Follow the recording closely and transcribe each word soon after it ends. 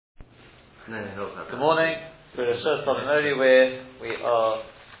Good morning. We're at Shur Solomoni where we are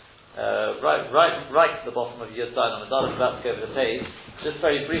right at the bottom of Yud Zayin on the Daled, about to go over the page. Just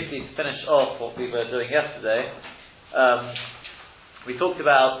very briefly to finish off what we were doing yesterday. We talked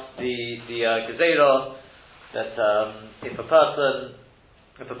about the Gezerah that if a person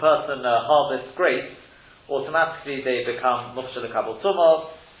harvests grapes, automatically they become Mukshel Kabul Tumah,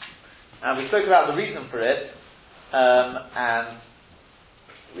 and we spoke about the reason for it, and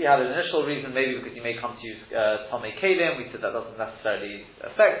we had an initial reason, maybe because you may come to use Tomei Kelim. We said that doesn't necessarily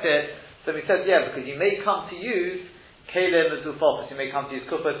affect it. So we said, because you may come to use Kelim Mezufofos, you may come to use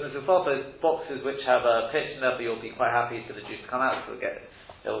Kupos Mezufofos, boxes which have a pitch, and therefore you'll be quite happy for the juice to come out, so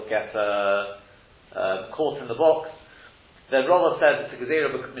it'll get caught in the box. The Rava said it's a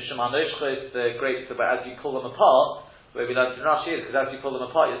Gezerah Mishum HaNoshchos, the grapes, but as you pull them apart, where we learned in Rashi, because as you pull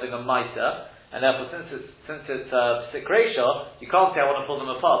them apart, you're doing a Maita. And therefore, since it's Psik Reisha, you can't say I want to pull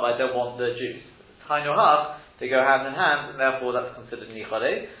them apart, but I don't want the juice. Chayin Yohav, they go hand in hand, and therefore that's considered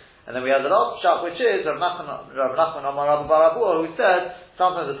Nichare. And then we have the last shot, which is Rav Nachman Amar Rabba bar Abua, who said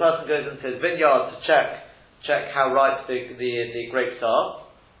sometimes a person goes into his vineyard to check how ripe the grapes are,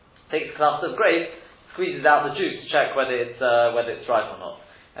 takes a cluster of grapes, squeezes out the juice to check whether it's ripe or not.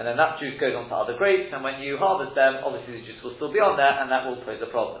 And then that juice goes on to other grapes, and when you harvest them, obviously the juice will still be on there, and that will pose a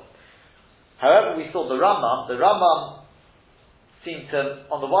problem. However, we saw the Rambam seemed to,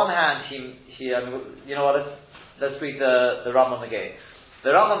 on the one hand, let's read the Rambam again.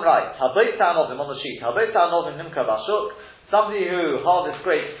 The Rambam writes, Habeit Ta'anovim on the sheet, Habeit Ta'anovim Nimka Vashuk, somebody who harvests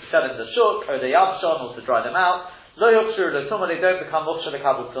grapes to sell in the shuk, or the yavshon, or to dry them out, Lo Yokshur L'Tumah, they don't become Mukshel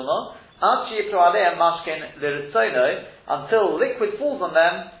Kabul Tumah, Ad Sheyipru Aleim Mashkin L'Ritzono, until liquid falls on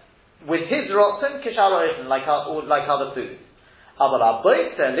them with his rotzen, Kishar like other foods.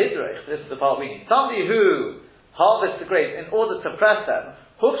 This is the part we need. Somebody who harvests the grapes in order to press them,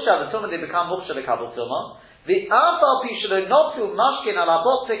 Hufsha the Tumah, they become Mukshel Kabul Tumah. The Afal Pishalo not to Mashkin al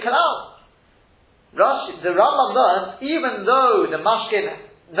Abot Kalal. The Rambam learns, even though no mashke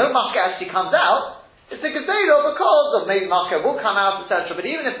actually comes out, it's a Gezerah because of maybe mashke will come out, etc. But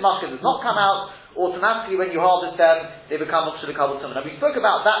even if mashke does not come out, automatically when you harvest them, they become Mukshel Kabul Tumah. Now we spoke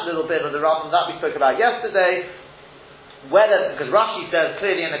about that little bit of the Rambam that we spoke about yesterday. Because Rashi says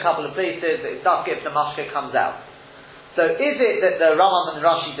clearly in a couple of places that it's dafka if the mashke comes out. So is it that the Rambam and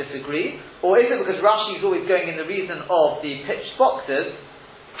Rashi disagree, or is it because Rashi is always going in the reason of the pitched boxes,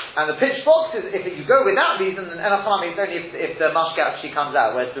 and the pitched boxes, if you go with that reason, then Enochanami, it's only if the mashke actually comes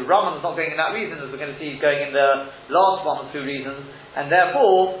out, whereas the Rambam is not going in that reason, as we're going to see, he's going in the last one or two reasons, and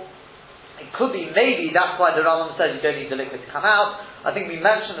therefore it could be maybe that's why the Rambam says you don't need the liquid to come out. I think we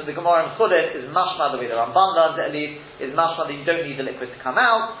mentioned that the Gemara in Chulin is mashma, the way the Ramban learns it at least, is mashma that you don't need the liquid to come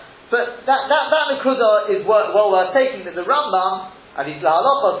out. But that Nekuda is well worth taking, that the Rambam, at least La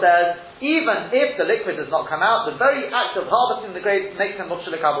Halacha says, even if the liquid does not come out, the very act of harvesting the grapes makes them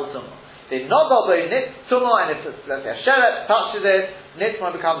Mukshel Kabul Tumah. The Nogabo Nitz Tumah, and if let's say a sheret touches it, Nitz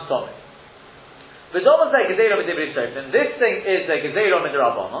becomes Tumah. The Doma say Gezerah B'Dibri Sofin, this thing is a Gezerah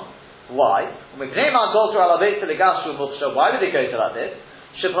Midrabanan. Why? Why would they go to like this?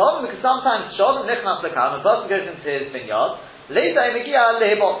 Because sometimes a person goes into his vineyard to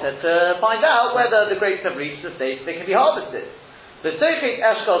find out whether the grapes have reached the stage they can be harvested.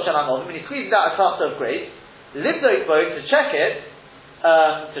 When he squeezes out a cluster of grapes, to check it,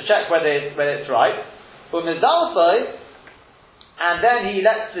 to check whether it's ripe, and then he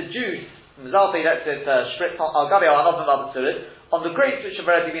lets the juice, he lets it spritz on the grapes which have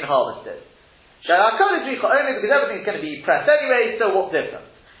already been harvested. Only because everything's going to be pressed anyway, so what difference?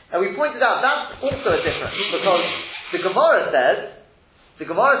 And we pointed out that's also a difference, because the Gemara says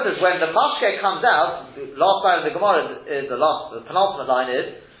when the mashke comes out, the last line of the Gemara is the penultimate line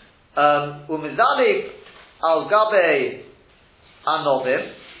is Umizalik al gabe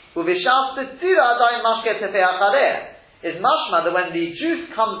anovim uvishaf tetira adayin mashke tefei achareh, is mashma that when the juice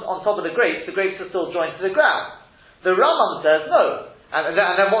comes on top of the grapes are still joined to the ground. The Rambam says no. And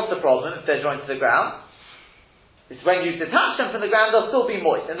then what's the problem if they're joined to the ground? It's when you detach them from the ground, they'll still be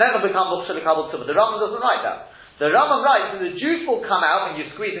moist. And then they'll become Mukshel Kabul Tumah. The Rambam doesn't write that. The Rambam writes that the juice will come out when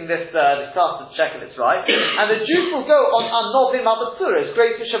you're squeezing this cluster to check if it's right. And the juice will go on Anovim Abatsuras,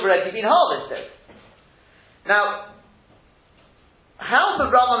 grapes which have already been harvested. Now, how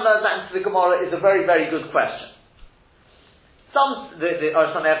the Rambam learns that into the Gemara is a very, very good question. Some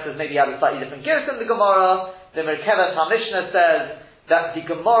answers maybe have a slightly different gears than the Gemara. The Merkeves HaMishnah says that the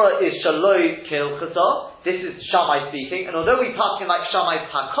Gemara is Shaloi Kilchasa. This is Shammai speaking, and although we paskin like Shammai's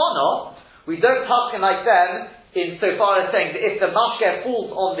Hakana, we don't paskin like them in so far as saying that if the mashke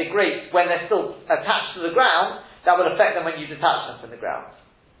falls on the grapes when they're still attached to the ground, that will affect them when you detach them from the ground.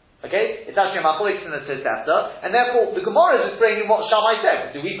 Okay? It's actually a Machoiks in the Tosefta, and therefore the Gemara is just bringing what Shammai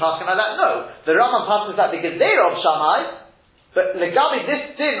said. Do we pass him like that? No. The Rambam passes like the Gezerah of Shammai, but Legabi,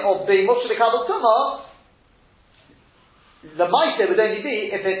 this sin of being Mukshah Kabul Tumah, the Maaseh would only be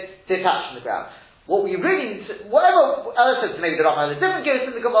if it's detached from the ground. What we really need to, whatever, as I said, maybe the Rambam has a different case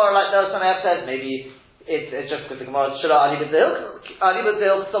in the Gemara like the Son have said, maybe it's just because the Gemara is Shula Ali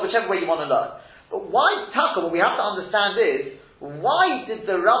B'Zil, so whichever way you want to learn. But why Taka, what we have to understand is, why did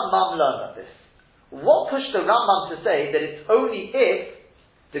the Rambam learn like this? What pushed the Rambam to say that it's only if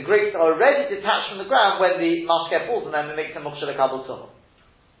the grapes are already detached from the ground when the mashkeh falls and then it makes a Mukshah Kabul Tumah?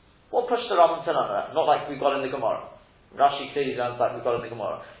 What pushed the Rambam to learn that? Not like we've got in the Gemara. Rashi clearly learns like we've got in the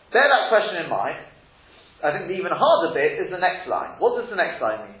Gemara. Bear that question in mind. I think the even harder bit is the next line. What does the next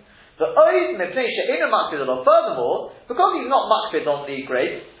line mean? The oid mepnei she'enu makpid alon. Furthermore, because he's not makpid on the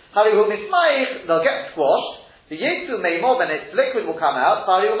grapes, harihu mismaich, they'll get squashed. The yitzu meimor, when its liquid will come out.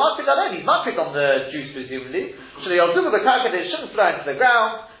 Harihu makpid alon. He's makpid on the juice, presumably. Shali yalzuva b'karka, it shouldn't flow into the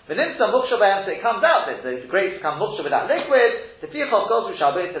ground. V'nimsa muksha b'hem, so it comes out. The grapes become muksha with that liquid. The fiachov goes with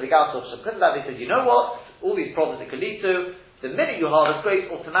shalbei to the gasov. Because of that, they said, you know what? All these problems it could lead to. The minute you harvest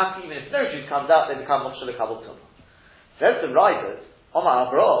grapes, automatically, even if no juice comes out, they become Mukshah Kabul Tumah. Says the writers, Omar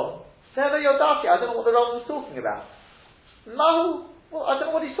Abraham, Seva Yodati, I don't know what the Rambam was talking about. Mahu, well, I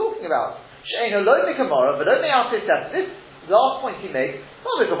don't know what he's talking about. She'eno lo Gemara, but only our Tosefta. This last point he makes,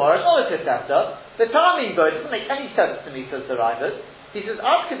 not the Gemara, it's not a Tosefta. The Tamim Bo, it doesn't make any sense to me, says the writers. He says,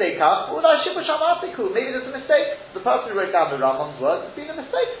 Ad Kedei Kach, Ulai Shibush Amatiku, maybe there's a mistake. The person who wrote down the Rambam's words, there's been a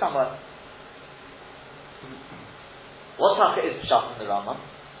mistake somewhere. What taka is pshat in the Rambam?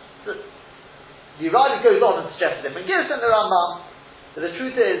 The writer goes on and suggests a different gifts in the Rambam, but the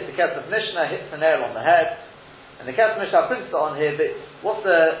truth is the Kesef Mishnah hits the nail on the head, and the Kesef Mishnah prints it on here. But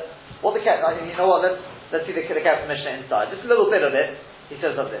you know what? Let's see the Kesef Mishnah inside. Just a little bit of it. He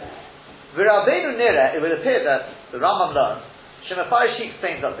says of this. V'Rabbeinu Nira, it would appear that the Rambam learns. Shemafai Sheik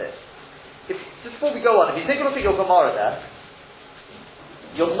explains of this. Just before we go on, if you take a look at your Gemara there,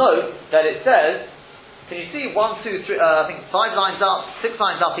 you'll note that it says. Can you see 1, 2, 3, I think 5 lines up, 6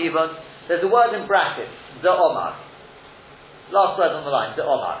 lines up even, there's a word in brackets, the Omar. Last word on the line, the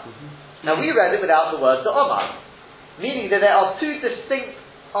Omar. Now we read it without the word the Omar, meaning that there are 2 distinct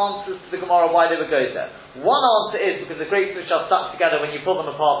answers to the Gemara why they would go there. One answer is because the grapes which are stuck together, when you pull them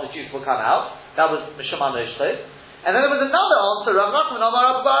apart, the juice will come out. That was Mishama Noshchos. And then there was another answer, Rav Nachman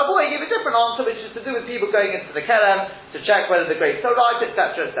Omar Abu Barabu, he gave a different answer, which is to do with people going into the Kerem to check whether the grapes are ripe,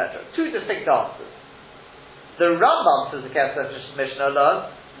 etc., etc. 2 distinct answers. The Rambam, says the Kesef Mishnah,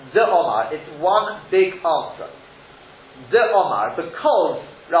 learns the Omar. It's one big answer. The Omar, because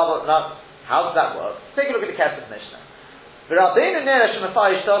how does that work? Take a look at the Kesef Mishnah. This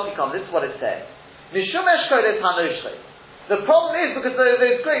is what it says. The problem is because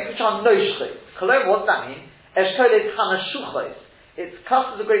those grapes which are noshchos. What does that mean? It's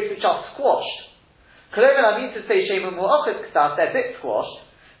clusters of grapes which are squashed. I mean to say they're a bit squashed.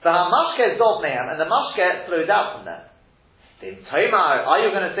 The mashke zov mehem, and the mashke flows out from them. Are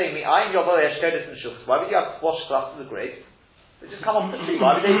you going to say me? I am your boy eshkodes and shuchs. Why would you have squashed clusters of grapes? They just come off the tree.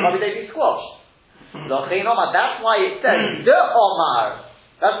 Why would they be squashed? That's why it says the Omar.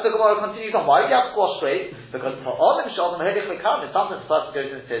 That's the Gemara continues on. Why would you have squashed grapes? Because sometimes the person goes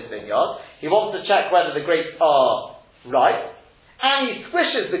into his vineyard. He wants to check whether the grapes are ripe, and he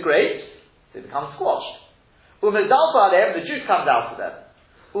squishes the grapes. They become squashed. The juice comes out of them.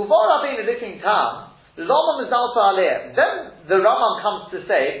 Then the Rambam comes to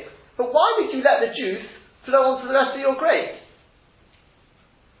say, but why did you let the juice flow onto the rest of your grapes?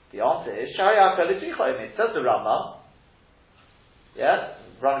 The answer is, it says the Rambam,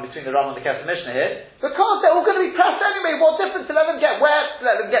 running between the Rambam and the Kesef Mishnah here, because they're all going to be pressed anyway. What difference to let them get wet,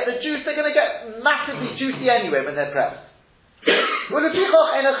 let them get the juice, they're going to get massively juicy anyway when they're pressed. Therefore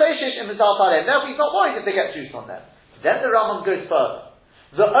he's not worried if they get juice on them. Then the Rambam goes further.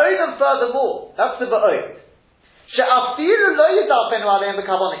 The oid, furthermore, that's the oid. Even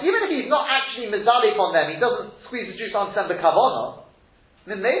if he's not actually mezalik on them, he doesn't squeeze the juice on them b'kavana.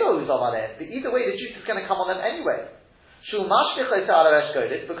 But either way, the juice is going to come on them anyway.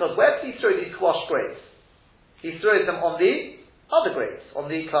 Because where does he throw these squashed grapes? He throws them on the other grapes,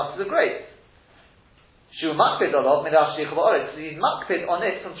 on the clusters of grapes. So he's makpid on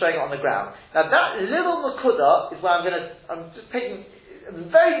it from throwing it on the ground. Now that little nakuda is where I'm just taking a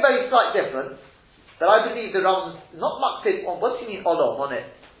very, very slight difference, that I believe the Rambam's not makpid on, what do you mean olov on it?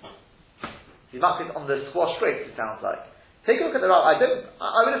 He's makpid on the squash grapes, it sounds like. Take a look at the Rambam.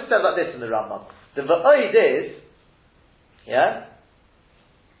 I would have said like this in the Rambam. The va'oid is,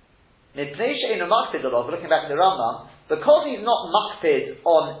 looking back at the Rambam, because he's not makpid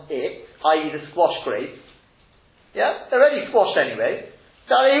on it, i.e. the squash grapes, yeah, they're already squashed anyway,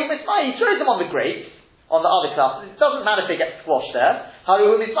 so he throws them on the grapes, on the other classes, it doesn't matter if they get squashed there,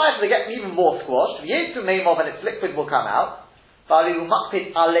 if they get even more squashed, and its liquid will come out,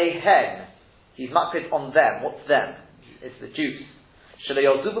 makpid alehen, he's makpid on them, what's them? It's the juice.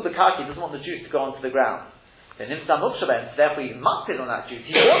 Shalayozubu Bekaki doesn't want the juice to go onto the ground. Therefore he's makpid on that juice.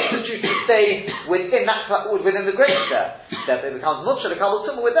 He wants the juice to stay within the grapes there. Therefore it becomes Mukshah the Kabul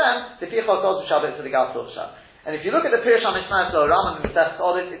Tumah with them, the Fichot goes to Shabbat to the Gal Tuchsha. And if you look at the Pirush HaMishnah of Rambam and Mesechus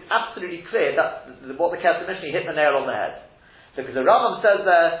Oded, it's absolutely clear that what the Kesef Mishnah hit the nail on the head. Because the Rambam says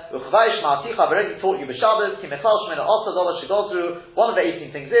there, Uchvaish Ma'aticha, I've already taught you B'Shabbos, Ki Mechal Shemina Osa Dola Shigozru, one of the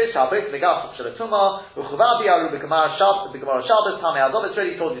 18 things is, Shabbat Legas Shalatuma, Uchvabi Aru B'Gemara Shabbos, Tamei Adov, it's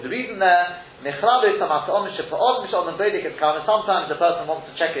already told you the reason there, Mechlabe Samasa Om Shepa'od, Mishon and Vedic is coming, sometimes the person wants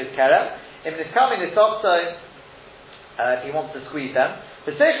to check his kerem, if it's coming, it's also, if he wants to squeeze them,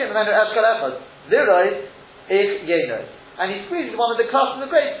 V'Sechem Menu Eshkal Echad, Lirois, Ich Yenos, and he squeezes one of the crusts of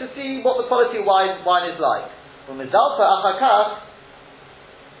the grapes to see what the quality of wine is like. The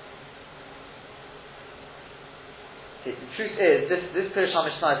truth is, this Pirush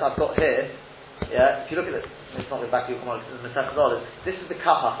HaMishnah I've got here, yeah, if you look at it, it's not the back of your commodity, it's the Mesechus Oded, this is the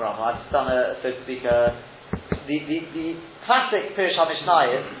Kapach Rambam. I've just done so to speak, the classic Pirush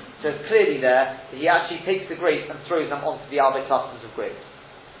HaMishnah says clearly there that he actually takes the grapes and throws them onto the other clusters of grapes.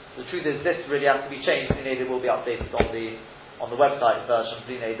 The truth is, this really has to be changed. It will be updated on the website version of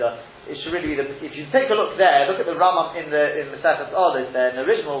Zineda. It should really be if you take a look there, look at the Rambam in Mesechus Oded there in the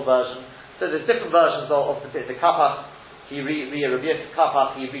original version. So there's different versions of the Kapach. He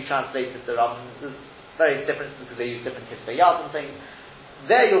Kapach. He retranslated the Rambam. There's various differences because they use different Kisveyad and things.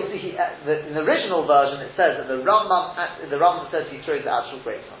 There you'll see in the original version it says that the Rambam says he throws the actual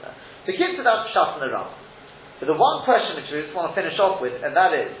grapes on there. The kids to that Pshat in the Rambam. But the one question which we just want to finish off with, and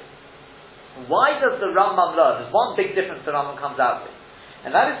that is, why does the Rambam learn? There's one big difference the Rambam comes out with.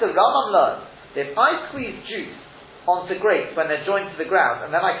 And that is the Rambam learns that if I squeeze juice onto grapes when they're joined to the ground,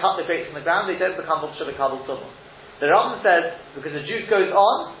 and then I cut the grapes from the ground, they don't become Mukshah Kabul Tumah. The Rambam says, because the juice goes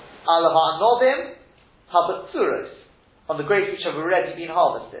on, Ala ha'anovim habatzuros, on the grapes which have already been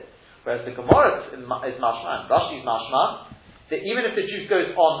harvested. Whereas the Gemara is mashma, and Rashi is mashma, that even if the juice goes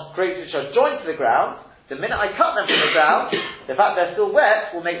on grapes which are joined to the ground, the minute I cut them from the ground, the fact they're still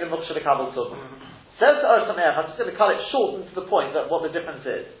wet will make them Mukshah Kabul Tumah. Says the Or Sameach, I'm just going to cut it short and to the point that what the difference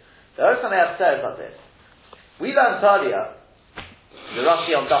is. The Or Sameach says like this. We learned earlier, the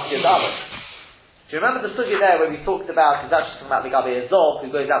Rashi on Daf Yud Aleph. Do you remember the sugya there where we talked about, he's actually talking about the Gabi Azov, who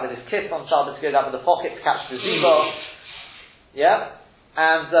goes out with his kiss on Shabbos, goes out with the pocket to catch the ziva. Yeah?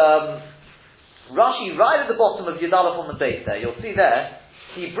 And Rashi, right at the bottom of Yud Aleph on the base there, you'll see there,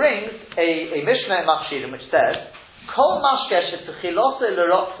 he brings a Mishnah in Machshirim which says, Kol mashkesh etchilose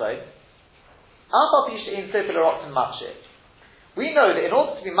l'rotzoi, we know that in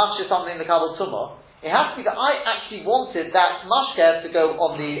order to be mashke something in the Kabul Tumah, it has to be that I actually wanted that mashke to go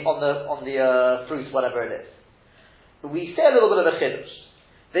on the fruit, whatever it is. But we say a little bit of a chiddush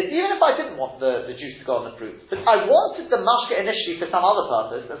that even if I didn't want the juice to go on the fruit, but I wanted the mashke initially for some other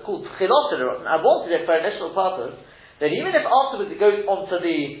purpose, that's called chilot, and I wanted it for an initial purpose, that even if afterwards it goes onto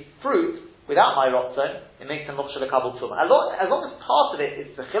the fruit without my rotzon, it makes a mukshah Kabul Tumah. As long as part of it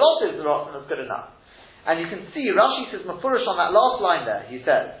is the chilot is the rotzon, that's good enough. And you can see Rashi says mafurish on that last line there. He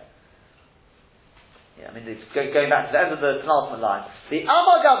says, it's going back to the end of the penultimate line. The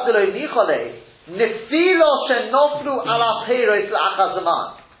amagav delo nichole nefilo shenoflu ala peiros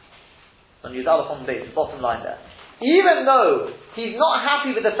la'achazaman. On Yud Aleph on the base, the bottom line there. Even though he's not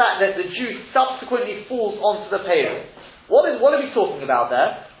happy with the fact that the juice subsequently falls onto the peiros. What are we talking about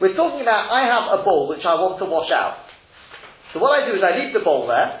there? We're talking about I have a bowl which I want to wash out. So what I do is I leave the bowl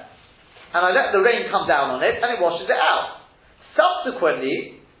there, and I let the rain come down on it, and it washes it out.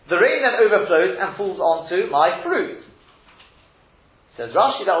 Subsequently, the rain then overflows and falls onto my fruit. Says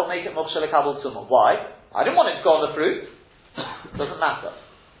Rashi, that will make it Mukshah Kabul Tumah. Why? I didn't want it to go on the fruit. Doesn't matter.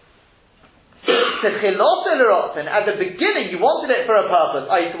 At the beginning, you wanted it for a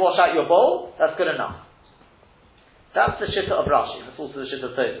purpose, i.e. to wash out your bowl. That's good enough. That's the shitta of Rashi. That's also the shitta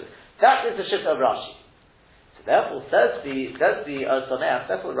of Tosfos. That is the shitta of Rashi. So therefore, says the Sameach,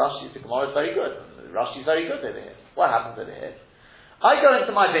 therefore Rashi's the Gemara is very good. Rashi's very good over here. What happens over here? I go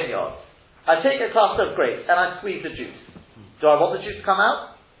into my vineyard, I take a cluster of grapes, and I squeeze the juice. Do I want the juice to come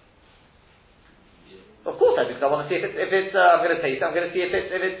out? Of course I do, because I want to see if it's I'm going to taste it, I'm going to see if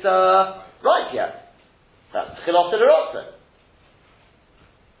it's ripe yet. That's Chilot L'Rotza.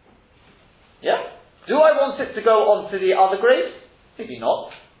 Yeah? Do I want it to go onto the other grapes? Maybe not.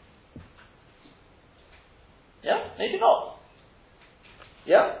 Yeah? Maybe not.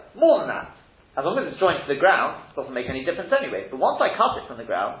 Yeah? More than that. As long as it's joined to the ground, it doesn't make any difference anyway. But once I cut it from the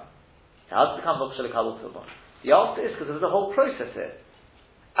ground, how does it become Mukshal Kabul Tumah? The answer is because there was a whole process here.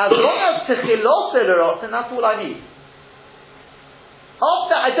 As long as Techilot Rotzen, that's all I need.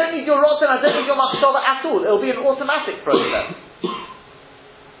 After, I don't need your Rotzen, I don't need your Machshava at all. It'll be an automatic process.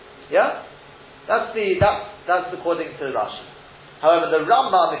 Yeah? That's according to Rashi. However, the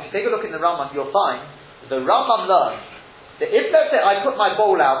Rambam, if you take a look in the Rambam, you'll find the Rambam learns that if, let's say, I put my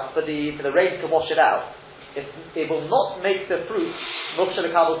bowl out for the rain to wash it out, it will not make the fruit Mukshal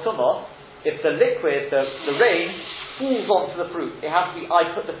Kabul Tumah if the liquid, the rain, falls onto the fruit. It has to be,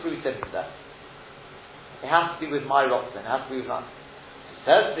 I put the fruit into there. It has to be with my rotzen. It has to be with my...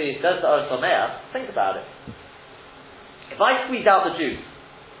 Says the Or Sameach, think about it. If I squeeze out the juice,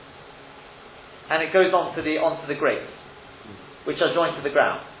 and it goes onto the grapes, which are joined to the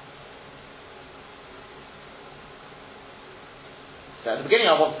ground. So at the beginning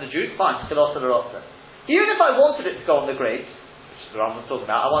I wanted the juice, fine, even if I wanted it to go on the grapes, which is the Rambam was talking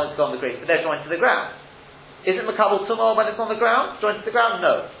about, I wanted it to go on the grapes, but they're joined to the ground. Is it Makabel Tumah when it's on the ground? Joined to the ground?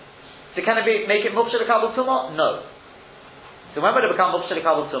 No. So can it make it Mukshal Kabel Tumah? No. So when would it become Mukshal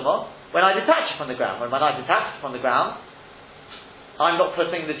Kabel Tumah? When I detach it from the ground. When I detach it from the ground, I'm not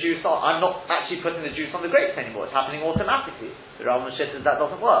putting the juice on, I'm not actually putting the juice on the grapes anymore. It's happening automatically. The Rambam says that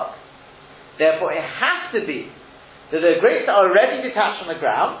doesn't work. Therefore it has to be that the grapes are already detached from the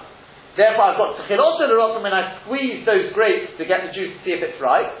ground. Therefore I've got Techilot Rotzen when I squeeze those grapes to get the juice to see if it's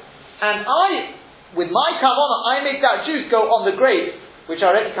right. And with my kavanah, I make that juice go on the grapes, which are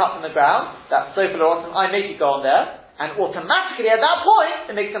already cut from the ground, that Sofer Rotzen, I make it go on there, and automatically at that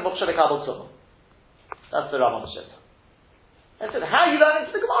point, it makes them Mukshal Kabul Tumah. That's the Rambam Shita. And so how you learn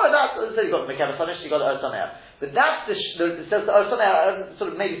into the Gemara, so you've got the Mekeva Sonish, you've got the Or Sameach. But that's it says the Or Sameach,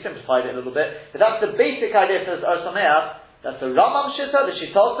 sort of maybe simplified it a little bit, but that's the basic idea, says the Or Sameach, that's the Rambam Shita, the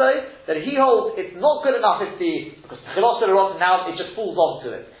Shitose, that he holds it's not good enough because Techilot Rotzen now it just falls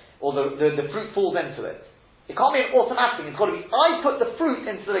onto it, or the fruit falls into it. It can't be an automatic, it's got to be, I put the fruit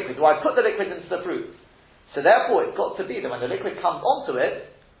into the liquid, or I put the liquid into the fruit. So therefore, it's got to be that when the liquid comes onto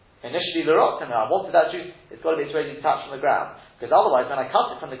it, initially the rotten, I wanted that juice, it's got to be ready to touch from the ground. Because otherwise, when I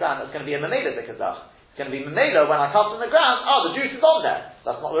cut it from the ground, it's going to be a memela dekazach. It's going to be memela when I cut it from the ground, the juice is on there.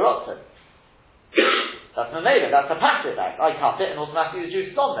 That's not the rotten. That's memela, that's a passive act. I cut it and automatically the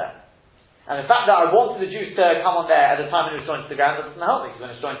juice is on there. And the fact that I wanted the juice to come on there at the time when it was joined to the ground, that doesn't help me, because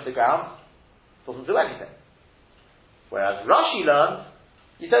when it's joined to the ground, it doesn't do anything. Whereas Rashi learns,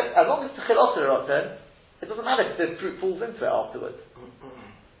 you don't, as long as it's Techilot Rotzen, it doesn't matter if the fruit falls into it afterwards.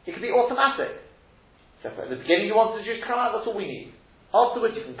 It could be automatic. So at the beginning you want the juice to come out, that's all we need.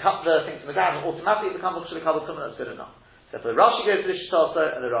 Afterwards you can cut the thing from the ground and automatically become Mukshal Kabul Tumah, that's good enough. So the Rashi goes to the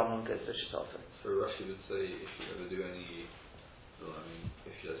Shitasa and the Rambam goes to the Shitasa. So Rashi would say if you ever do any,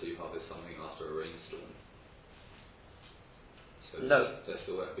 if you harvest something after a rainstorm, so no. they're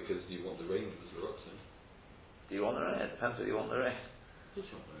still wet because you want the rain as the rotzen. Do you want the rain? It depends what you want the rain. Of course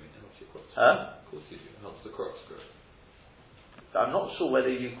you want the rain, it helps your crops. Huh? Of course you do, it helps the crops grow. I'm not sure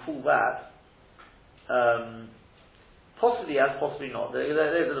whether you call that possibly yes, possibly not. There's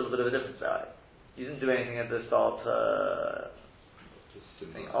a little bit of a difference there. You didn't do anything at the start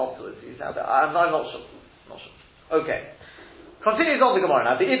afterwards. I'm not sure. Okay. Continues on the Gemara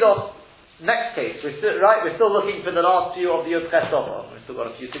now. The Idos, next case. We're still looking for the last few of the Yud Ches Sofer. We've still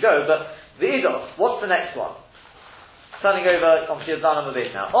got a few to go, but the Idos, what's the next one? Turning over onto Yud Zayin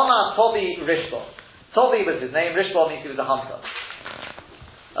Amud now. Omar Tobi Rishbon. Tobi was his name, Rishbon means he was a hunter.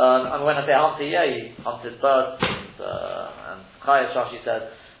 And when I say hunter, he hunted birds and Chayash Rashi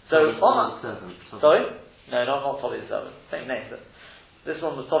said. So Omar, sorry? No, not Tobi the servant. Same name, but this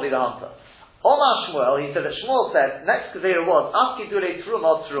one was Tobi the hunter. Omar Shmuel, he said that Shmuel said, next Gezerah was, Aski Dure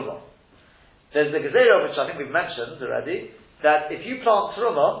Truma Truma. There's the Gezerah, which I think we've mentioned already, that if you plant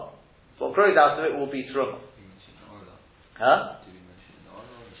Truma, what grows out of it will be Truma. Huh?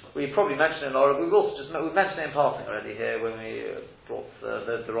 We probably mentioned it in Orag. We've mentioned it in passing already here when we brought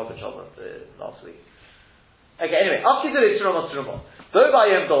the Robert Shabbat last week. Okay, anyway, after they did Truma,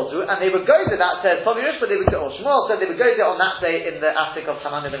 and they would go to that, says Tobi Rish, but they would go, or Shmuel said they would go there on that day in the attic of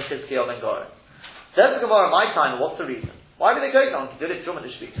Hanan ben Chizkiyahu ben Goren. Says the Gemara, my time, what's the reason? Why would they go down? Did it Truma,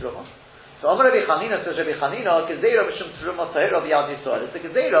 they should be Truma. So Amar Rabbi Chanina says Rabbi Chanina, Gezerah Mishum Truma Tahira of Yad Yisrael. It's a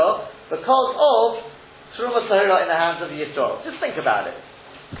Gezerah because of Truma Tahira in the hands of the Yisrael. Just think about it.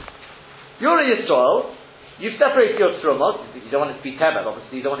 You're a Yisrael, you separate your Truma, you don't want it to be Tevel,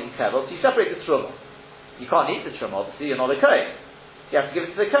 obviously, you don't want to eat Tevel, so you separate the Truma. You can't eat the Truma, obviously, you're not a Kohen. You have to give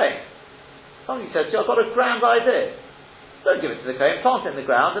it to the Kohen. Somebody says to you, I've got a grand idea. don't give it to the Kohen, plant it in the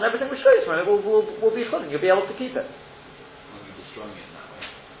ground, and everything which grows from it will be chulin. You'll be able to keep it. Well, you're destroying it in that way.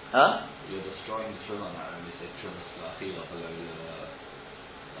 Huh? You're destroying the truma on that when you say truma slachila below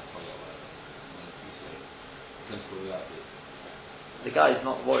the color. You say principle without it. The guy is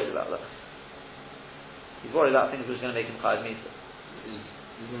not worried about that. He's worried about things which are going to make him chayav misa.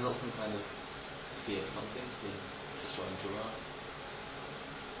 Is there not some kind of fear of something in destroying truma?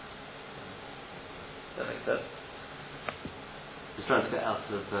 That makes sense. Just trying to get out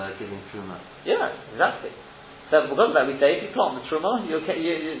of giving truma. Yeah, exactly. So because of that, we say if you plant the truma, you're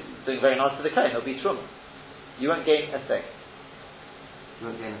doing very nice to the Kohen. It'll be truma. You won't gain a thing. You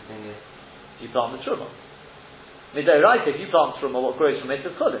won't gain a thing if you plant the truma. Right, if you plant truma, what grows from it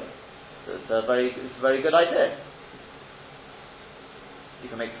is chulin. So it's a very good idea. You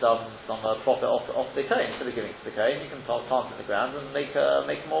can make some profit off the Kohen. Instead of giving it to the Kohen, you can plant it in the ground and make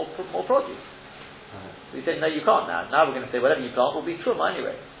more produce. So we say, no, you can't now. Now we're going to say whatever you plant will be truma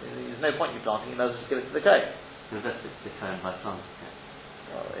anyway. There's no point in you planting, you might as well just give it to the Kohen. invest it to the Kohen by planting it.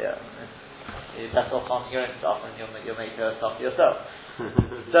 Well, yeah. You're better off planting your own stuff and you'll make stuff for yourself.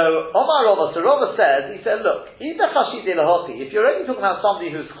 So, Omar Rava, says, he said, look, if you're only talking about somebody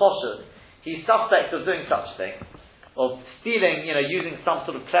who's choshev, he's suspect of doing such a thing, of stealing, using some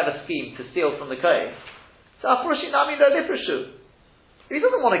sort of clever scheme to steal from the Kohen, so if he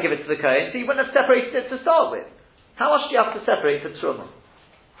doesn't want to give it to the Kohen, so he wouldn't have separated it to start with. How much do you have to separate for Truma?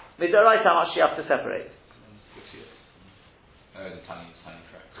 Midoraita, how much do you have to separate? The tiny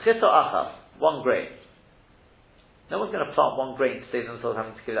track. Chito achas, 1 grain. No one's going to plant 1 grain to save themselves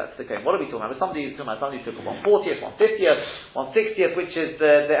having to give that to the Kohen. What are we talking about? Somebody who took a 1/40th, 1/50th, 1/60th, which is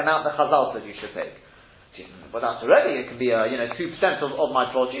the amount the Chazal said you should take. Well, that's already, it can be 2% of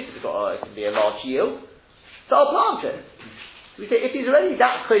my produce, it can be a large yield. So I'll plant it. So we say, if he's already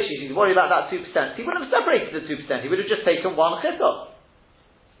that cautious, he's worried about that 2%, he wouldn't have separated the 2%, he would have just taken 1 chitah.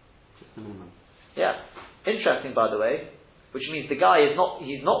 Just the minimum. Yeah. Interesting, by the way, which means the guy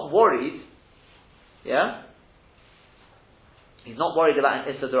he's not worried, yeah? He's not worried about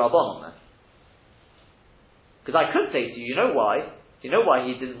an Issa D'Rabbanan then. Because I could say to you, you know why? You know why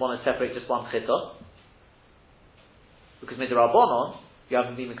he didn't want to separate just 1 chitah? Because Midrabanon, you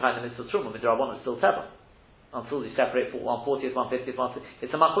haven't been kind of Mitzvah Truma, Midrabanon is still Teva. Until you separate 1/40th, 1/50th, 1/60th.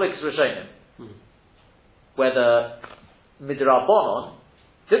 It's a Machlokes Rishonim. Whether Midrabanon,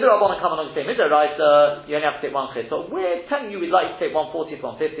 did the Rabbanon come along and say, Midrabanon, you only have to take 1 chitah? We're telling you we'd like to take 1/40th,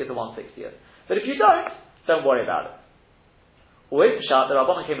 1/50th, or 1/60th. But if you don't worry about it. Or if the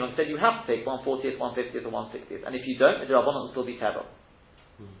Rabbanon came along and said, you have to take 1/40th, 1/50th, or 1/60th. And if you don't, the Rabbanon will still be Teva.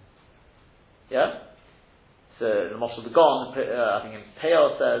 Yeah? So the Moshe the Gon, I think in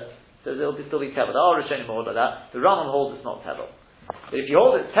Peah says it'll still be Tevel. There are Rishonim who hold like that. The Rambam holds it's not Tevel. But if you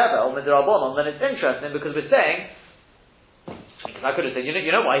hold it's Tevel, Midrabanon, then it's interesting because we're saying, because I could have said,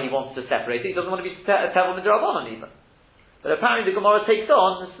 you know why he wants to separate it? He doesn't want to be Tevel Midrabanon even. But apparently the Gemara takes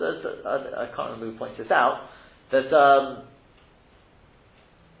on, I can't remember who points this out, that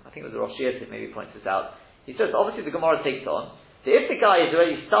I think it was the Rosh Yeshiva maybe points this out. He says obviously the Gemara takes on that if the guy is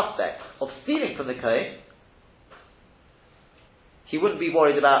already suspect of stealing from the Kohen, he wouldn't be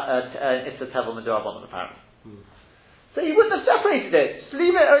worried about Issa Tevel Midrabanon apparently. So he wouldn't have separated it. Just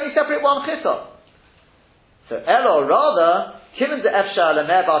leave it, only separate 1 chitah. So Elo, rather, Kimin de Efsha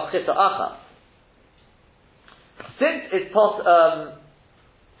Lemer Bar Chitah Achas. Since it's Nami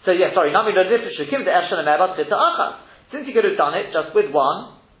Lo Nifrishu, Kimin de Efsha Lemer Bar Chitah Achas. Since he could have done it just with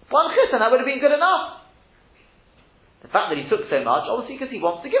one chitah, that would have been good enough. The fact that he took so much, obviously because he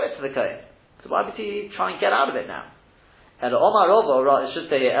wants to give it to the Kohen. So why would he try and get out of it now? Ela Omar Rava, it should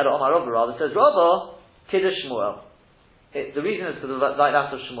say here, Ela Omar Rava, rather, it says Rava, Kiddush Shmuel. The reason is because of like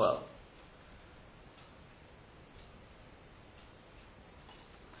that of Shmuel.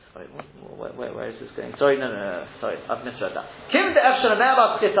 Sorry, where is this going? Sorry, no, sorry, I've misread that. Kim de Efshana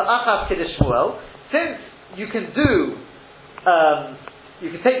Me'abat Chitah Achas Kiddush Shmuel, since you can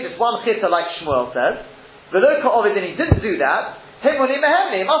take just 1 chitah like Shmuel says, V'lo Ka'ovid, and he didn't do that, Himoni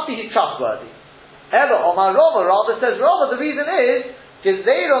Mehemni, it must be he's trustworthy. Ela Omar Rava, rather says Rava, the reason is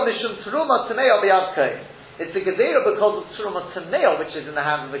Gezeira Mishum Truma Taneo B'Yad Kohen. It's a Gezeira because of Truma Taneo, which is in the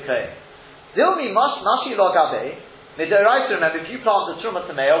hands of the Kohen. Dilmi Mashi Lo Gabe. Midoraita, remember, if you plant the Truma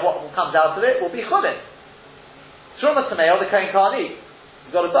Taneo, what comes out of it will be Chulin. Truma Taneo, the Kohen can't eat.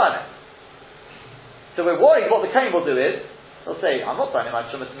 You've got to burn it. So we're worried what the Kohen will do is he'll say, I'm not burning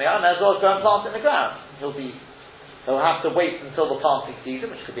my Truma Taneo, I may as well go and plant it in the ground. He'll have to wait until the planting season,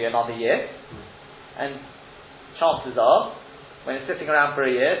 which could be another year. And chances are, when it's sitting around for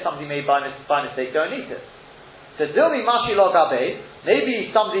a year, somebody may by mistake go and eat it. So Dilmi Mashi Lo Gabe, maybe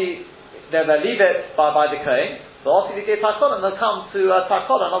somebody they'll leave it by the Kohen, But obviously they takola, they'll come to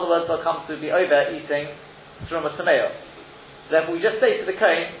takola. In other words, they'll come to be over eating truma tameo. Therefore, we just say to the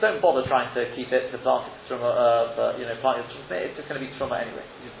kohen, don't bother trying to keep it to plant it to truma. Plant it to truma. It's just going to be truma anyway.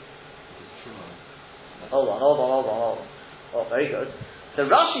 Hold on. Oh, very good. So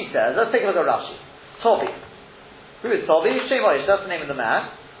Rashi says, let's take a look at Rashi. Tobi. Who is Tobi? Shemoish, that's the name of the man.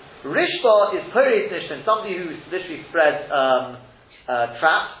 Rishba is Peres Nishtin, somebody who literally spreads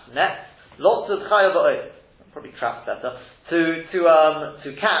traps, nets, lots of chayav ha'oid, probably traps better, to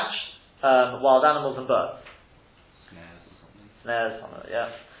catch wild animals and birds. Snares, yeah.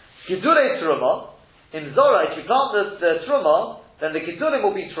 Gidulei truma, in Zora, if you plant the truma, then the gidulim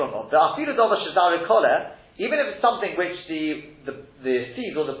will be truma. The afilu dova shazari koleh, even if it's something which the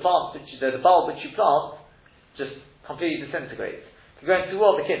seeds or the plants, the bulb which you plant, just completely disintegrates. If you're going to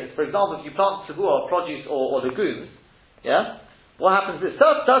all the kittens, for example, if you plant tavua, produce or legumes, yeah, what happens is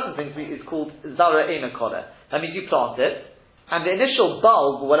certain things is called zara ena koleh. That means you plant it, and the initial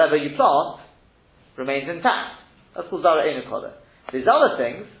bulb or whatever you plant remains intact. That's called zara ena koleh. There's other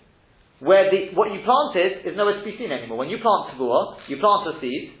things where what you planted is nowhere to be seen anymore. When you plant tavua, you plant a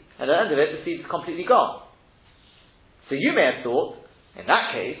seed, and at the end of it, the seed is completely gone. So you may have thought, in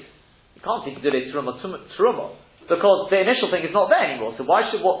that case, you can't see Gedulei Truma, because the initial thing is not there anymore. So why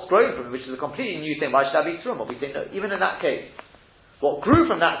should what's grown from it, which is a completely new thing, why should that be Truma? We say no, even in that case. What grew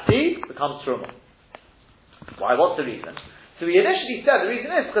from that seed becomes Truma. Why? What's the reason? So we initially said the reason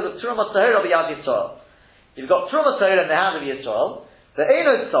is because of Truma Tahir of Yad Yisrael. You've got Truma Tahir in the hand of Yisrael, the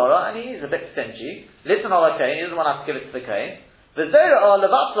Eino Tzara, and he's a bit stingy, listen all okay, he doesn't want to have to give it to the Kohen. The Zera or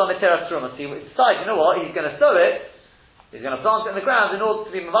Levatla Mitera Truma, so he decides, you know what, he's going to sow it, he's going to plant it in the ground in order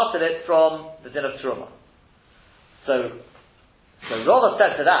to be mavatal it from the din of Truma. So Rava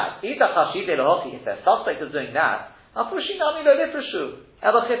said to that, if they're suspect of doing that, then he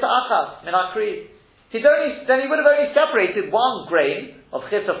would have only separated one grain of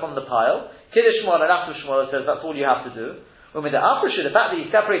chita from the pile. Kiddush Shmuel and After Shmuel says that's all you have to do. When with the Afrashu, the fact that he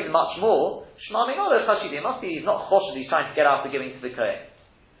separated much more, it must be he's not choshed, he's trying to get after giving to the Kohen.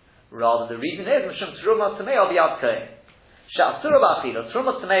 Rather, the reason is Mishum Truma Tamei B'Yad Kohen. Sha'asura B'Achila,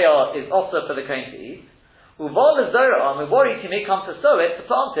 Truma Tamei is also for the Kohen to eat. Uval Zora, we're worried he may come to sow it, to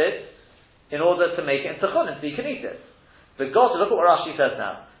plant it, in order to make it into chunin, so you can eat it. The God, look at what Rashi says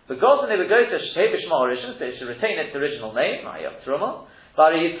now. The God, and they would go to Shtei B'Shma Orishon, so it should retain its original name, Ma'ayah Truma,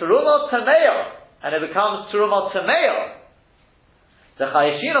 but it's Truma Tamei, and it becomes Truma Tamei. The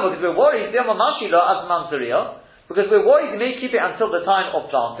Chayeshina, because we're worried, because we're worried he may keep it until the time of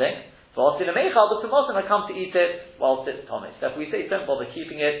planting. So but tomorrow I come to eat it whilst it's Thomas. So if we say don't bother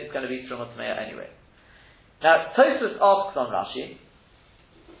keeping it, it's going to be Truma Tamei anyway. Now Tosfos asks on Rashi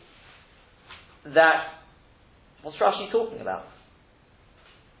that what's Rashi talking about?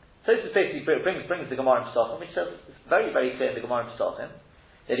 Tosfos basically brings the Gemara in Pesachim, which says it's very, very clear in the Gemara in Pesachim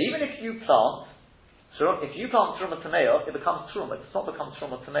that even if you plant Truma Tamei, it becomes Truma. It does not become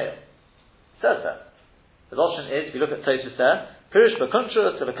Truma Tamei. It says that. The Lashon is, if you look at Tosfos there, Pirush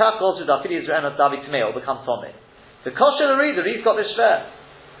B'Kuntra, to the Kakol, to the Afili Yisrael, and Davi Tamei, will become Tomei. The Kosher the reader, he's got this shver.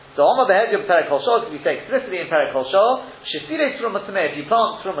 So Omar Behed Yom Perek Kol Shor, we say explicitly in Perek Kol Shor, Shefile Truma Tamei, if you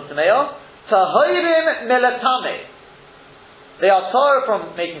plant Truma Tamei, Tahoirim Melatame. They are Torah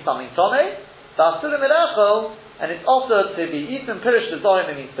from making something Tomei, V'Asulim Elechol, and it's also to be eaten. Pirush Bezorim,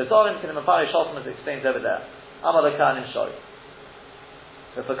 it means Bezorim, Kinim Apari Shaltom, as it explains over there. Amar Lekanim Shori.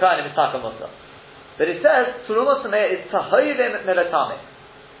 So for Kanim is Takamusa. But it says, Truma Tamei is Tahoirim Melatame.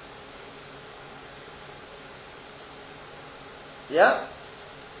 Yeah?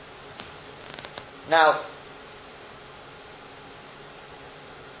 Now,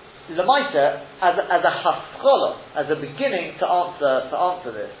 Lamaita, as a haskola, as a beginning to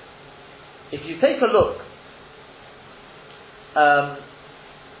answer this, if you take a look,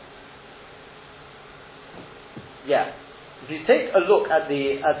 if you take a look at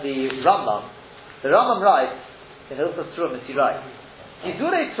the Rambam, the Rambam writes in Hilchos Trumas, he writes,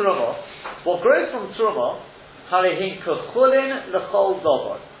 Gidulei Truma, what grows from Truma, Harehin Kechulin L'chol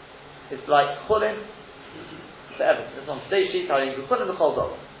Dovar. It's like chulin for everything. It's on today's sheet, Harehin Kechulin L'chol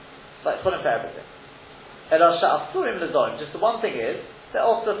Dovar. It's like chulin for everything. Ela Sha'asurim L'zorim. Just the one thing is, they're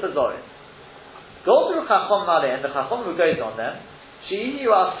also for Zorim. Go through Chacham Maleh, and the Chacham who goes on them, She'ihi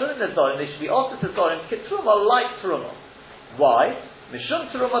Asurim L'zorim, they should be also to Zorim, Ketruma like Truma. Why?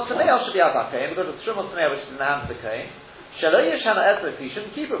 Mishum Truma Tamei should be Agakein, because of Truma Tamei which is in the hands of the Kohen. Shelo Yeshana Esrek, you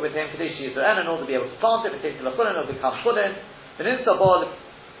shouldn't keep it with him, Kadesh Yisrael, in order to be able to plant it, it takes the Chulin, it will become Chulin. V'ninsa Bo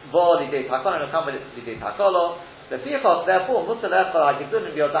Lidei Takolo, it will come with it Lidei Takolo. The Fiachos, therefore, Musa Lecha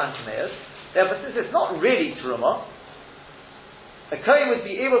HaGidulim B'Yodan Shmeir. Therefore, since it's not really Truma, a Kohen would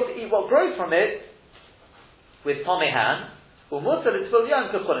be able to eat what grows from it with Tomei hands, or Mutter Tzvul Yom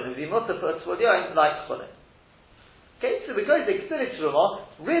K'chulin, it would be Mutter for Tzvul Yom like Chulin. Okay, so because the Gedulit Terumah,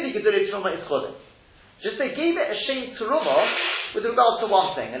 really Gedulit Terumah is Chulin. Just they gave it a shame Terumah with regard to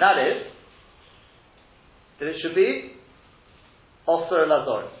one thing, and that is that it should be Osir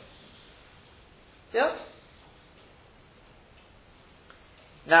Lazor. Yeah?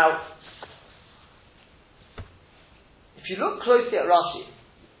 Now, if you look closely at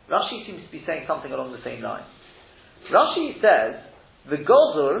Rashi seems to be saying something along the same line. Rashi says, the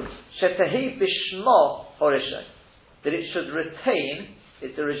Gozur Shetehi Bishmo Horishay, that it should retain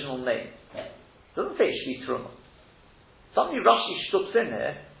its original name. It doesn't say it should be Terumah. Something Rashi shtups in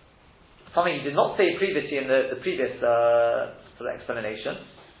here, something he did not say previously in the previous sort of explanation.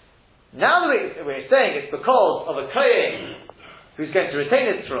 Now we're saying it's because of a Kohen who's going to retain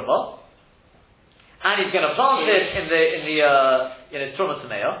its Terumah, and he's going to plant it in the Terumah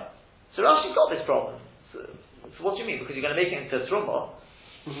Tameah. So Rashi got this problem. So what do you mean? Because you're going to make it into Terumah?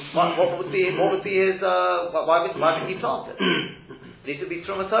 what would be his? Why wouldn't he plant it? It would be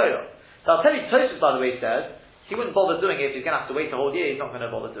Terumah Torah. So I'll tell you, Tosfos, by the way, says he wouldn't bother doing it if he's going to have to wait a whole year. He's not going to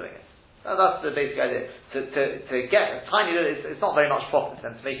bother doing it. That's the basic idea. To get a tiny little, it's not very much profit to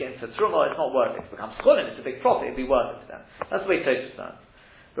them. To make it into Terumah, it's not worth it. To become Chulin, it's a big profit. It'd be worth it to them. That's the way Tosfos learns.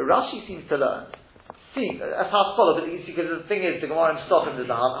 But Rashi seems to learn. See, that's how to follow, but you see, because the thing is, the Gemara in Stockholm, there's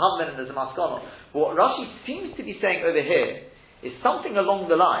a Havman and there's a Maskana. What Rashi seems to be saying over here is something along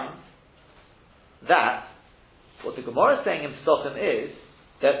the lines that what the Gemara is saying in Stockholm is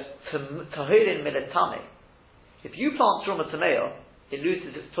that Tahirin Milatame, if you plant Terumah Tameah, it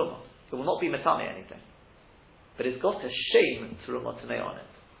loses its Tumah. It will not be Matame anything. But it's got a shame Terumah Tameah on it.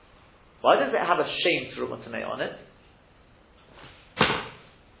 Why does it have a shame Terumah Tameah on it?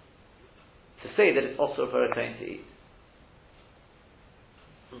 To say that it's also for a Kohen to eat.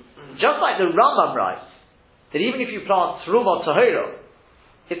 Just like the Rambam writes, that even if you plant Terumah Tahira,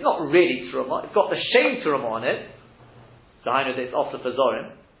 it's not really Terumah, it's got the shame Terumah on it, the Hainu that it's also for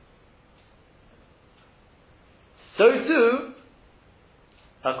Zorim. So too,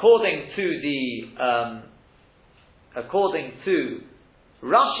 according to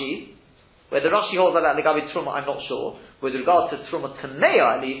Rashi, whether Rashi holds like that Legabi Terumah, I'm not sure. With regard to Terumah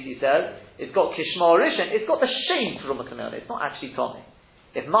Tameah, at least, he says, it's got Kishma Rishon, it's got the shame Terumah Tameah, it's not actually Tomei.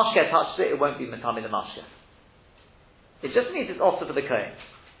 If Mashkeh touches it, it won't be Matami the Mashkeh. It just means it's also for the Kohen.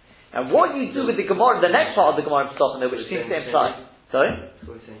 And what you do with the Gemara, the next part of the Gemara in Stockholm, which seems to imply, sorry?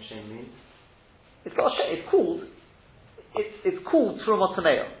 What are you saying shame means? It's got a shame, it's called Terumah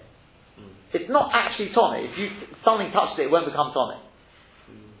Tameah. It's not actually Tomei. If something touches it, it won't become Tomei.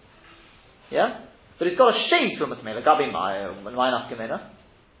 Yeah? But it's got a shame Terumah Tameah, Gabi my Nafkamina.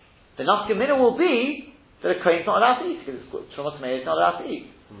 The Nafkamina will be that a Kohen's not allowed to eat, because Terumah Tameah is not allowed to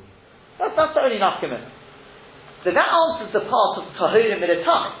eat. That's the only Nafkamina. So that answers the part of Tahirim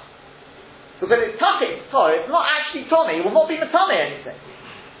Milatame. Because it's Takit, it's not actually Tomei, it will not be Matame anything.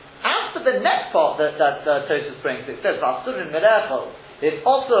 As for the next part that Tosfos brings, it says, V'asurin Merechol, it's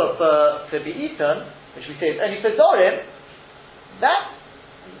also to be eaten, which we say is only for Zorim, that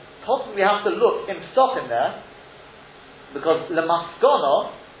possibly have to look in Psochim there, because Lamaskona,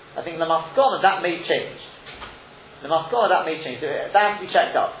 I think Lamaskona, that may change. Lamaskona, that may change. That has to be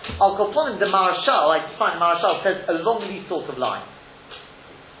checked out. I'll go upon the Marashal, I find the Marashal says along these sorts of lines.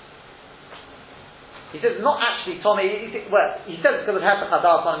 He says not actually Tomei. He says because of Hesach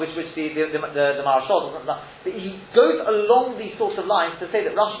Hadar, which the Marashal doesn't. But he goes along these sorts of lines to say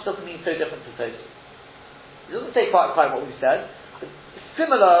that Rashi doesn't mean so different to Tosfos. He doesn't say quite what we said.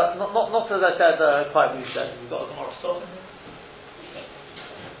 Similar, not as I said quite what we said. We've got a Gemara stop in here.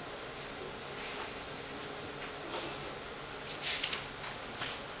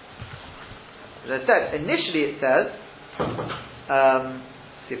 As I said, initially it says,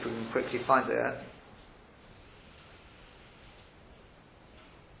 see if we can quickly find it.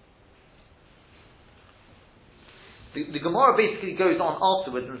 The Gemara basically goes on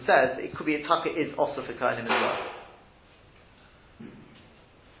afterwards and says it could be a taka is also for Kohanim as well.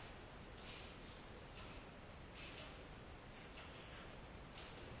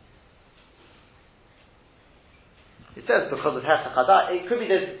 It says because of Hesach Hadar, it could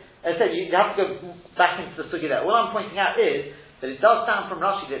be this. As I said, you have to go back into the sugi there. What I'm pointing out is that it does sound from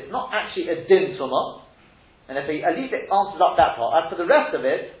Rashi that it's not actually a din tumah, and at least it answers up that part. As for the rest of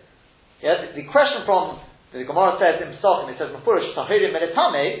it, the question from the Gemara says in Psochim, it says Mefurish Tahirim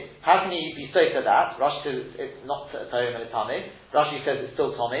Milatame. How can he be so to that? Rashi says it's not Tahirim Milatame. Rashi says it's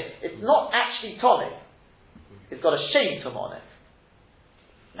still Tomei. It's not actually Tomei. It's got a shame tumah on it.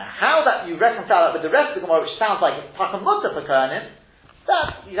 Now, how that you reconcile that with the rest of the Gemara, which sounds like it's Takamutta for Kohanim,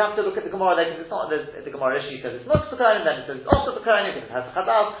 That, you have to look at the Gemara later, because it's not the Gemara issue, says it's not the Kohen, then it says it's also the Kohen, because it has a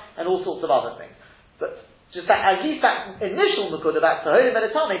Chadav, and all sorts of other things. But, just that, at least that initial Nukudah, that Tahorim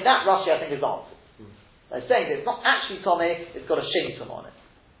Meditame, that Rashi I think is answered. They're saying that it's not actually Tomei, it's got a Sheni Tum on it.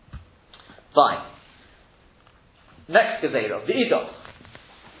 Fine. Next Gezerah, the Idoch.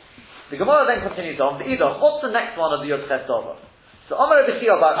 The Gemara then continues on, the Idoch, what's the next one of the Yod Ches Dover? So Amar Rabbi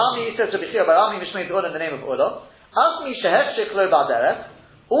Chia Bar Ami, he says Rabbi Chia Bar Ami, Mishmei Ula in the name of Ula. Asmi Shehef Shechlo Baderech,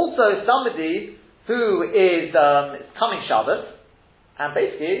 also somebody who is coming Shabbos, and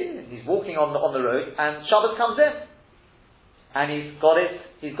basically he's walking on the road, and Shabbos comes in, and he's got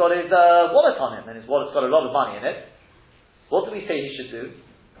his wallet on him, and his wallet's got a lot of money in it. What do we say he should do?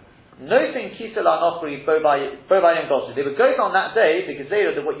 Noting Kisela Nochri Bobayim Gosri. They would go on that day, the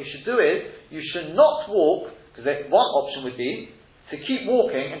Gezerah, that what you should do is, you should not walk, because one option would be to keep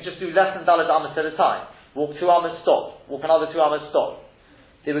walking and just do less than Daled Amos at a time. Walk 2 Amos, stop. Walk another 2 Amos, stop.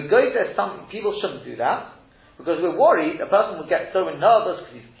 They would go there, some people shouldn't do that, because we're worried, a person will get so nervous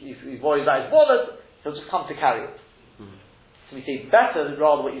because he's worried about his wallet, he'll just come to carry it. So we say, better,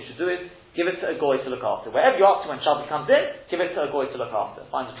 rather what you should do is, give it to a goy to look after. Wherever you're up to when Shabbos comes in, give it to a goy to look after.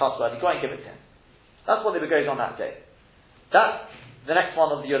 Find a trustworthy goy and give it to him. That's what they would go on that day. That's the next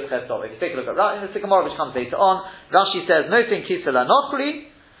one of the Yod Ches Dover. If you take a look at in the Gemara, which comes later on, Rashi says, noting Kisela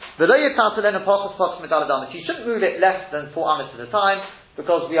Nochri, he shouldn't move it less than 4 Amos at a time,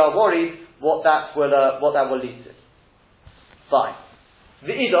 because we are worried what that will lead to. Fine.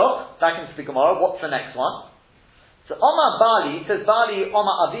 The Idoch, back into the Gemara, what's the next one? So Omar Bali, says Bali,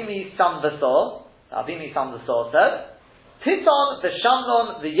 Omar Avimi Sam Vasor, Avimi Sam Vasor says, Piton, the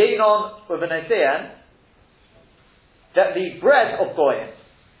Shamnon, the Yenon, Uvenesean, that the bread of Goyim,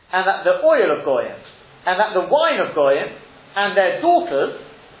 and that the oil of Goyim, and that the wine of Goyim, and their daughters,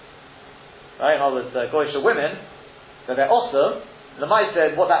 right, in other words, Goyish women, that they're also, the Mai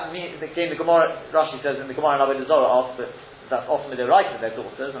said what that means, in the Gemara, Rashi says in the Gemara and Avodah Zarah asks that that's often the right of their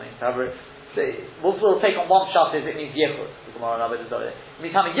daughters. I mean, however, we'll take on one shot is it means yichud. The Gemara and Avodah Zarah. It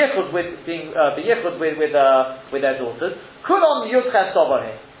means having yichud with being yichud with their daughters. Kulon Yud Ches Dover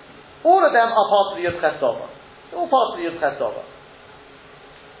here. All of them are part of the Yud Ches Dover. They're all part of the Yud Ches Dover.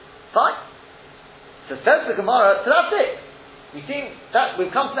 Fine. So says the Gemara. So that's it. We think that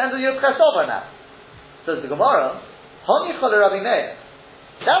we've come to the end of the Yud Ches Dover now. Says the Gemara. Rabbi Meir.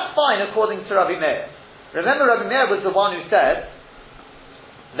 That's fine according to Rabbi Meir. Remember, Rabbi Meir was the one who said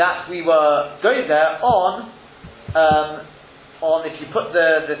that we were going there on if you put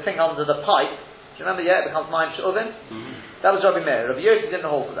the thing under the pipe. Do you remember? Yeah, it becomes Mayim She'uvin. That was Rabbi Meir. Rabbi Yossi didn't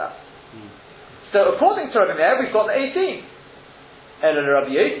hold for that. So according to Rabbi Meir, we've got the 18.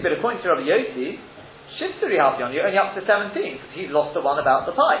 Rabbi Yossi, but according to Rabbi Yossi, Shiftari Hafion, you're only up to 17 because he's lost the one about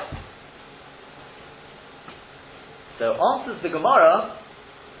the pipe. So answers the Gemara,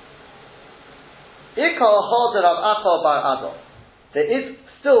 Ikar Hoder Rav Acha Bar Ado. There is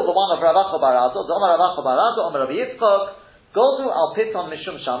still the one of Rav Acha Bar Ado, the Omar Rav Acha Bar Ado, Omar Rabbi Yitzchak, Godu Al Piton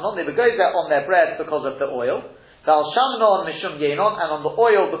Mishum Shamnon, they would go there on their bread because of the oil, Al Shamnon Mishum Yenon, and on the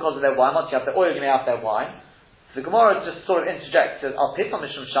oil because of their wine. Once you have the oil, you may have their wine. So the Gemara just sort of interjects, says, Al Piton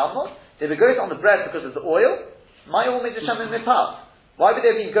Mishum Shamnon, they would go on the bread because of the oil, Ma'il Midishem in Mipat. Why would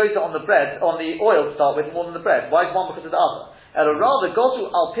there be goza on the bread, on the oil to start with, more than the bread? Why is one because of the other? Or rather, go to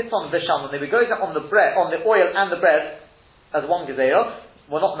al piton v'shamon. They would goza on the bread, on the oil and the bread, as one gezerah.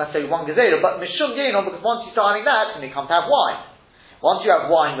 Well, not necessarily one gezerah, but mishum yenon, because once you start having that, then you come to have wine. Once you have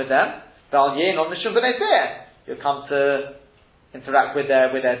wine with them, val yenon mishum b'neseah. You come to interact with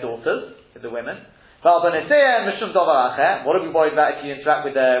their daughters, with the women. Val b'neseah mishum davar acher. What are we worried about if you interact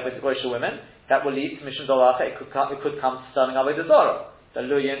with the Goyish women? That will lead to mishum davar acher. It could come to sterling avodah zarah. The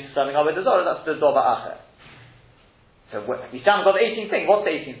luyin to sterling avodah zarah. That's the davar acher. So we haven't got the 18th thing. What's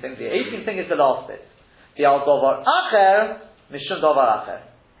the 18th thing? The 18th thing is the last bit. The al davar acher mishum davar acher.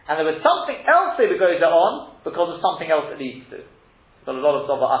 And there was something else that goes on because of something else it leads to. Got a lot of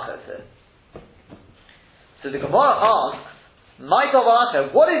davar acher here. So the Gemara asks, my davar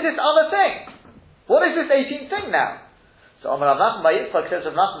acher, what is this other thing? What is this 18th thing now? So Amar Rav Nachman bar Yitzchak says,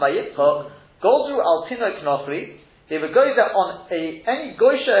 Rav Nachman bar Yitzchak, Goldru al Tinok Nofri, they would go there on any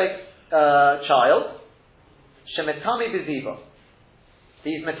Goysha child, Shemetami b'ziva.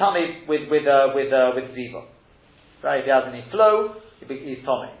 He's metami with ziva. Right? If he has any flow, he's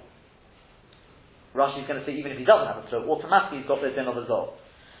tomei. Rashi's going to say even if he doesn't have a flow, automatically he's got the din of a zol.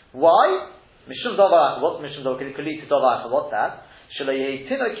 Why? Mishum davar acher. What's mishum davar? Because it could lead to davar acher. What's that? Because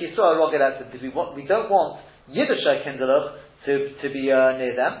we don't want Yiddisher kinderach to be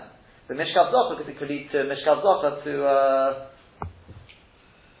near them. The Mishkav Zocha, because it could lead to Mishkav Zocha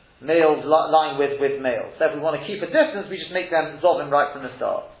males lying with males. So if we want to keep a distance, we just make them Zovim right from the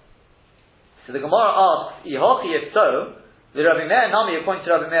start. So the Gemara asks, Ihochi, if so, the Rabbi Meir Nami, according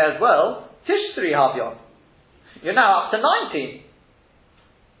to Rabbi Meir as well, Tish 3 Havyon. You're now up to 19.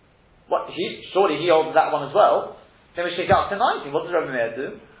 Surely he holds that one as well. Then we should get up to 19. What does Rabbi Meir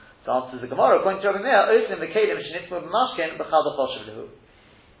do? So answers the Gemara, according to Rabbi Meir, Oichlin the Kelim Shenitzmu b'Mashkin b'Chad Choshev Lehu.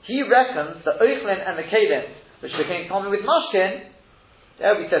 He reckons the Oichlin and the Kelim, which became common with Mashkin,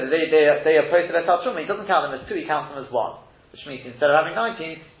 there we said that they are posted as Truma. He doesn't count them as 2, he counts them as 1. Which means instead of having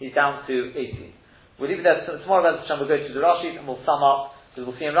 19, he's down to 18. We'll leave it there. Tomorrow we'll go to the Rashi and we'll sum up, because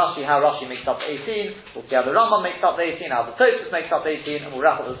we'll see in Rashi how Rashi makes up 18, we'll see how the Rambam makes up 18, how the Tosfos makes up 18, and we'll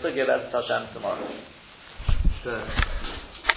wrap up the Sugya of Hashem tomorrow. Sure.